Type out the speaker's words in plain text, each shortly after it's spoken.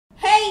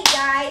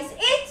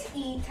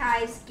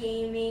Ty's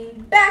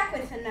Gaming, back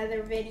with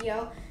another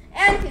video,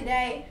 and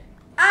today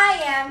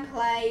I am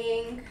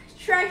playing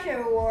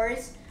Treasure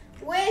Wars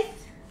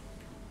with,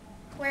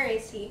 where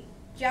is he?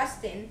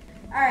 Justin.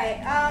 Alright,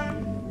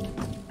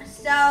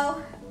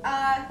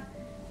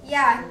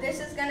 yeah, this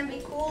is gonna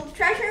be cool.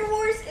 Treasure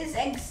Wars is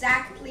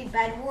exactly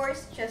Bed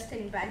Wars, just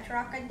in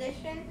Bedrock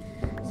edition.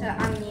 So,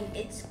 I mean,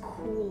 it's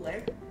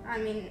cooler. I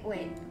mean,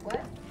 wait,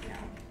 what?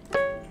 No,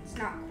 it's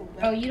not cooler.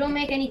 Oh, you don't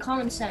make any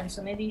common sense,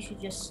 so maybe you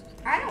should just...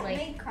 I don't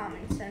make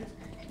common sense.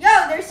 Yo,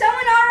 there's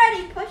someone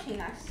already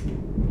pushing us.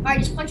 Alright,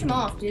 just punch him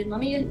off, dude.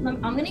 I'm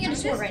gonna get a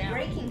sword right now.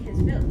 Breaking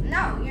his build.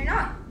 No, you're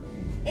not.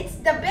 It's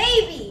the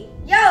baby.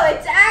 Yo,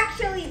 it's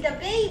actually the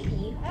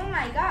baby. Oh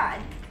my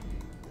god.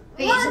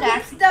 Wait, look,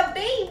 it's the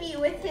baby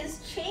with his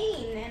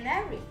chain and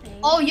everything.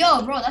 Oh,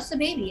 yo, bro, that's the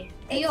baby.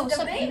 Hey, yo, what's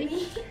up, baby?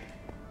 baby?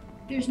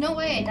 There's no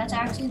way that's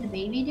actually the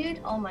baby,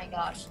 dude. Oh my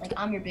gosh, like,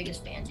 I'm your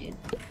biggest fan, dude.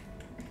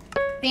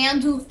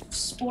 FanDuel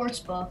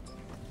Sportsbook.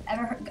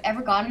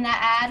 Ever gotten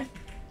that ad?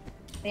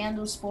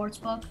 FanDuel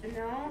Sportsbook?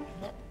 No.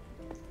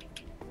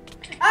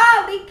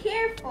 Oh, be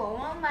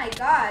careful. Oh my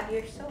god,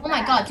 you're so bad. Oh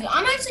my god, dude,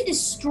 I'm actually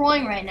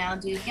destroying right now,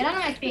 dude. Get out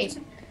of my face.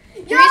 Yo,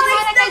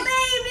 it's the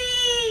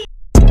baby!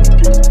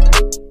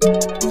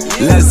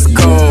 Let's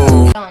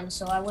go. Done,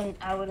 so I wouldn't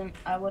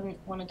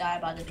want to die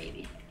by the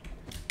baby.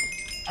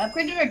 I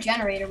upgraded our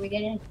generator.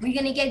 We're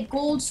gonna get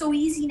gold so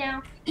easy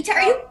now. Ita,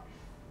 are you?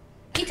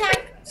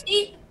 Ita,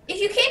 see, if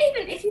you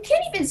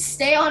can't even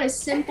stay on a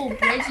simple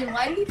bridge, then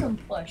why do you even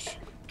push?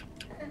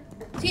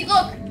 See,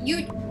 look,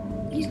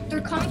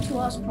 they're coming to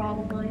us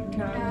probably.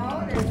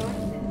 No, they're going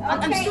to. I'm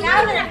Okay, still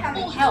now not they're at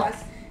coming full to health.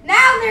 us.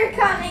 Now they're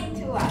coming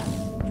to us.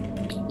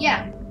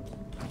 Yeah.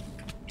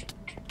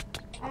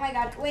 Oh my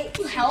god, wait.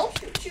 You help?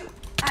 Shoot.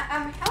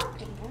 I'm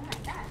helping. Oh my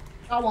god.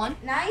 Got one.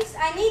 Nice.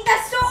 I need the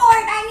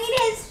sword. I need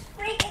his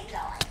freaking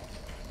sword.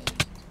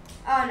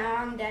 Oh no,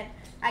 I'm dead.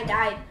 I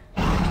died.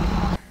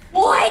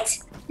 What?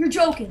 You're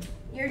joking.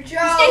 You're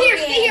joking.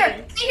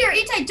 Stay here.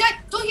 Itai,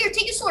 don't here.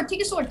 Take the sword. Take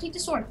the sword. Take the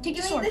sword. Take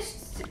the sword.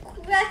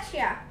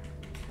 Gotcha.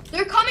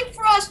 They're coming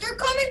for us. They're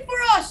coming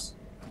for us.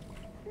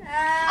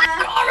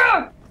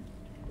 Armor.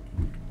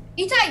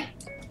 Itai,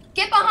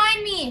 get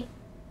behind me.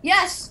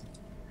 Yes.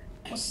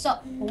 What's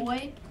up,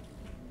 boy?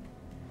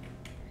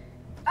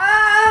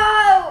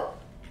 Oh!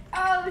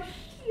 Oh,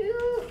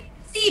 shoot.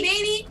 See,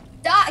 baby.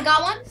 I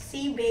got one.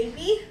 See,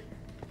 baby?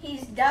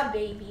 He's the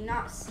baby,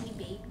 not see,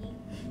 baby.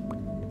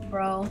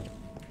 Bro.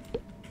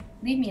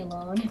 Leave me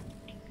alone.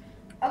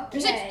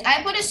 Okay.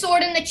 I put a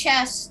sword in the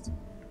chest.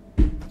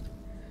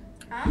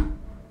 Huh?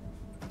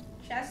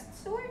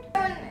 Chest sword?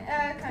 Kind.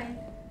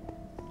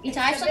 Itai, I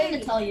have something to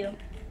tell you.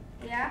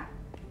 Yeah?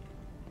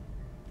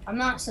 I'm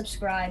not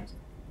subscribed.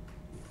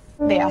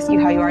 They ask you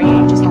how you are,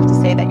 you just have to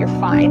say that you're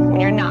fine when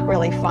you're not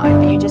really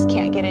fine, but you just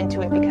can't get into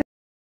it because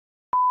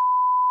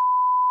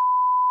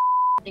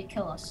They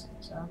kill us,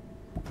 so.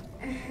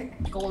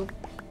 Gold.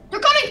 They're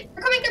coming!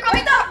 They're coming! They're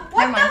coming!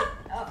 What the?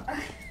 Oh.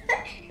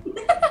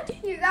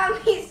 You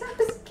got me so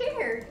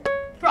scared.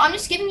 Bro, I'm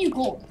just giving you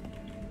gold.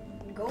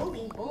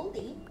 Goldie.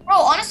 Bro,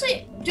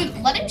 honestly, dude,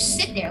 let him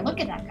sit there. Look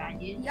at that guy,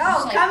 dude. Yo,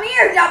 come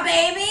here, da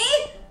baby.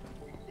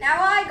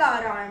 Now I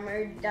got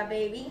armored, da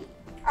baby.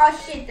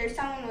 Oh shit, there's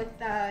someone with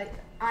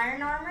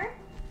iron armor.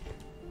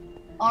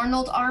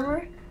 Arnold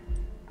armor?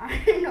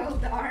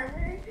 Arnold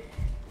armor?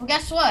 Well,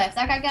 guess what? If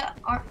that guy got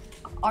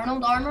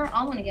Arnold armor,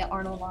 I want to get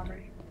Arnold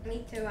armor.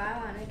 Me too, I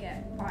want to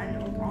get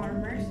Arnold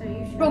armor, so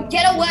you should. Bro,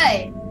 get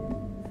away!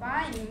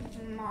 Fine,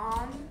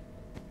 mom.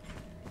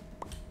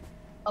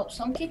 Oh,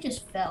 some kid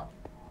just fell.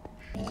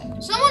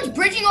 Someone's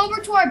bridging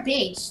over to our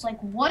base. Like,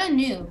 what a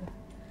noob.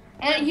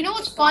 And you know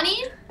what's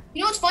funny?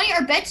 You know what's funny?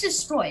 Our bed's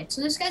destroyed,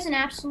 so this guy's an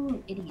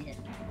absolute idiot.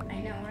 I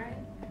know, right?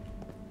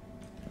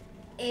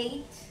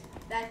 8,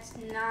 that's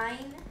 9,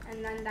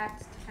 and then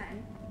that's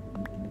 10.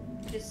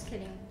 Just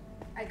kidding.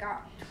 I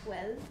got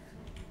 12.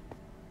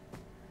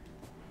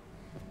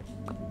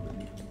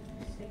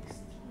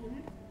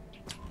 16.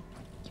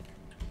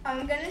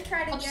 I'm gonna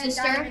try to get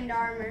sister? diamond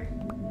armor.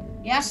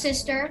 Yeah,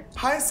 sister.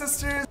 Hi,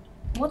 sisters.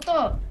 What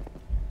the?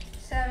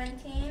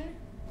 17.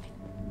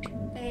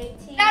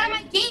 18. Get out of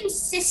my game,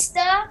 sister.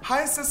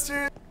 Hi,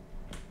 sisters.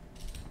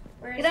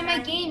 Where's Get out of my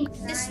 19? game,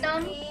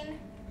 system.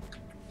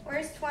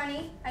 Where's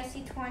 20? I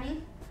see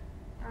 20.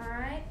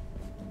 Alright.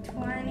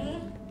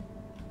 20.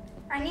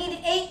 I need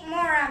 8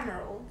 more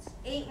emeralds.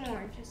 8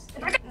 more. Just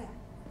 8 more.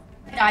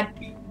 I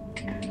died.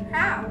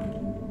 How?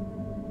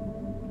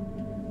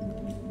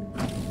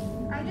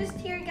 I'm just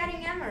here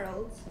getting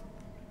emeralds.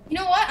 You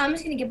know what? I'm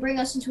just gonna bring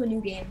us into a new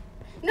game.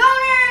 No,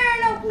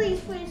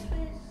 please.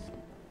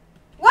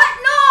 What?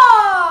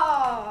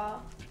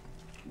 No!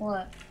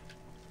 What?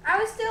 I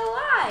was still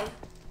alive.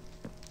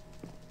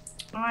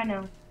 I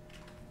know.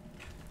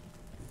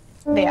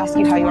 they ask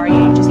you how you are,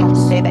 you just have to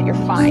say that you're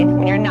fine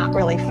when you're not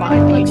really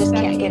fine, but you just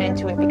can't get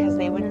into it because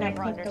they would And I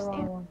never clicked the wrong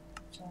understand. one.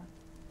 So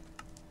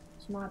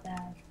it's not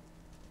bad.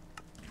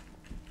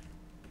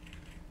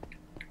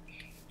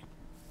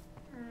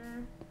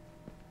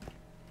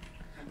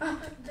 Oh,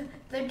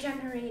 the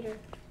generator.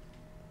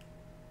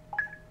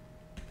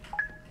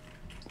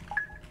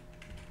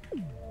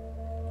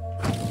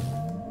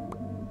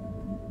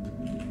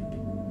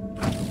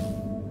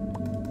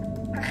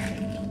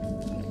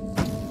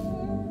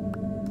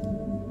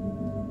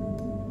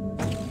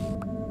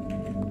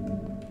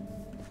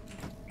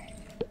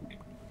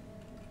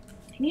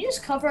 Can you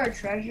just cover our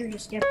treasure?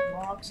 Just get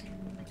blocks.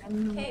 And, like, I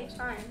don't know. Okay,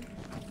 fine.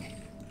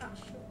 Oh,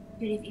 shoot.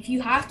 Dude, if you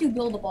have to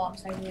build a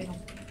box, I really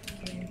don't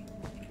care.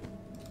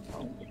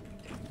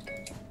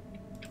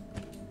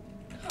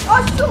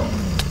 Oh, shoot!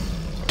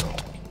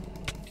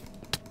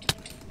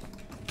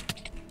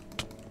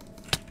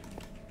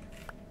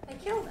 I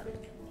killed him.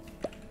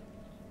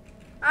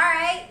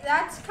 Alright,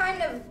 that's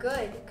kind of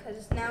good,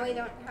 because now we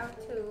don't have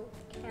to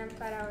camp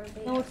at our base.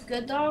 You know what's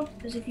good though?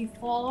 Because if you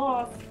fall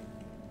off,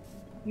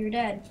 you're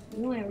dead.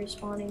 You ain't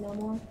respawning no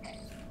more.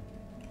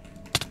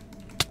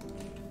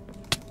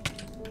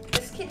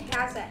 This kid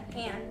has a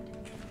hand.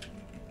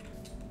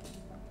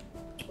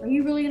 Are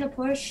you really gonna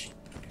push?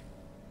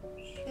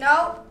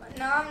 No,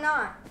 I'm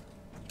not.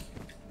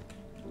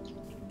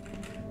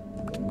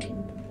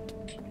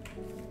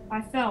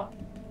 I fell.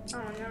 Oh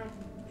no.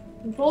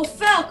 We both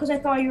fell because I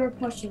thought you were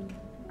pushing.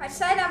 I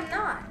said I'm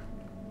not.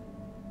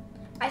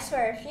 I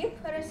swear, if you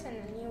put us in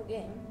a new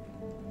game.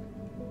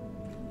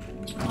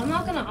 I'm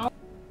not gonna.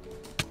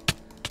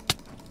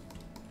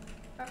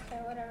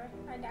 Okay, whatever.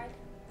 I died.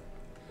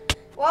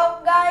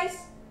 Well,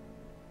 guys,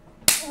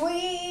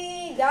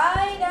 we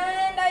died,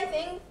 and I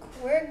think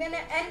we're gonna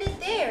end it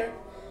there.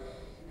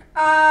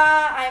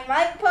 I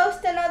might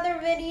post another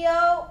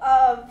video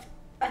of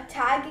a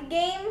tag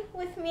game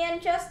with me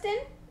and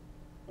Justin.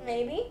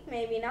 Maybe,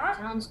 maybe not.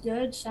 Sounds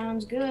good.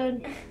 Sounds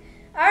good.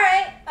 All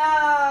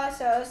right.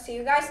 So see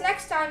you guys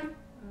next time.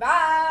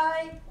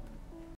 Bye.